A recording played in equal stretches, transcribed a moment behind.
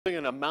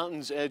In a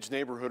Mountains Edge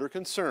neighborhood are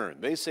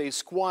concerned. They say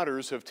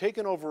squatters have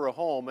taken over a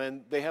home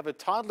and they have a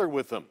toddler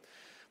with them.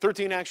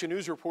 13 Action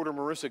News reporter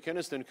Marissa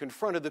Kinniston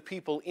confronted the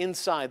people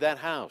inside that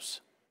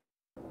house.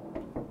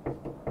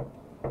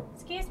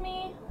 Excuse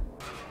me,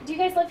 do you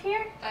guys live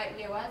here?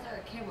 Yeah, why is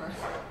there a camera?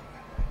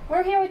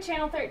 We're here with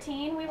Channel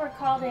 13. We were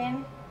called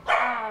in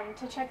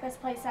to check this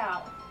place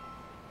out.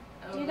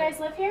 Do you guys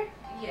live here?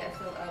 Yeah,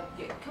 so,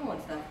 yeah, come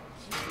on, stuff.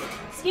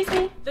 Excuse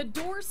me. The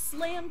door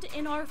slammed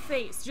in our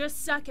face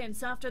just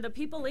seconds after the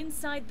people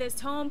inside this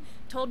home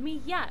told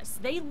me yes,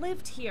 they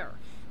lived here.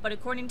 But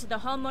according to the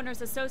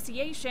Homeowners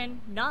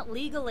Association, not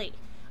legally.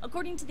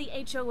 According to the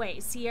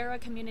HOA, Sierra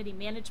Community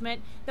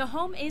Management, the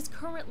home is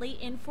currently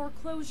in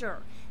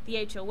foreclosure.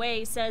 The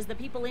HOA says the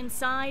people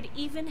inside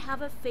even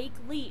have a fake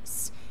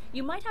lease.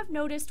 You might have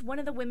noticed one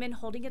of the women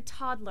holding a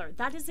toddler.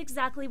 That is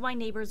exactly why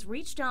neighbors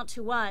reached out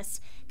to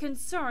us,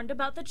 concerned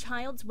about the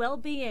child's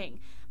well-being.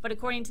 But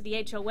according to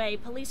the HOA,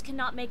 police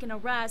cannot make an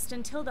arrest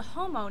until the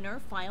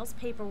homeowner files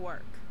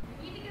paperwork.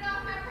 You need to get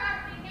off my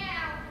property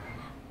now.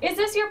 Is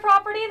this your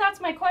property? That's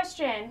my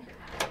question.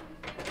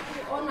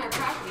 You're on my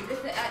property.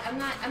 I'm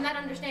not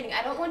understanding.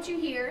 I don't want you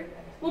here.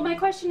 Well, my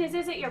question is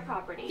it your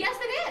property? Yes,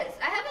 it is.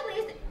 I have a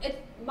lease. It's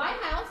my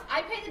house.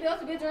 I pay the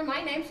bills. The bills are in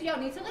my name, so y'all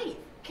need to leave.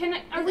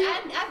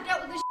 I've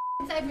dealt with this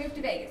since I've moved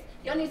to Vegas.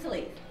 Y'all need to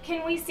leave.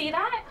 Can we see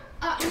that?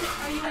 You're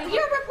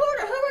a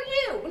reporter. Who are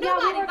you?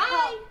 Nobody.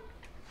 Bye.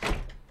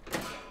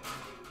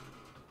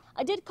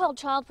 I did call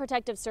Child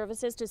Protective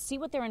Services to see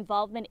what their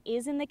involvement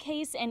is in the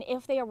case and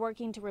if they are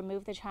working to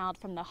remove the child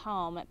from the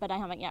home, but I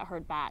haven't yet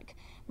heard back.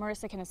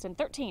 Marissa Kinniston,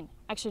 13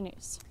 Action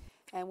News.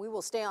 And we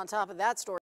will stay on top of that story.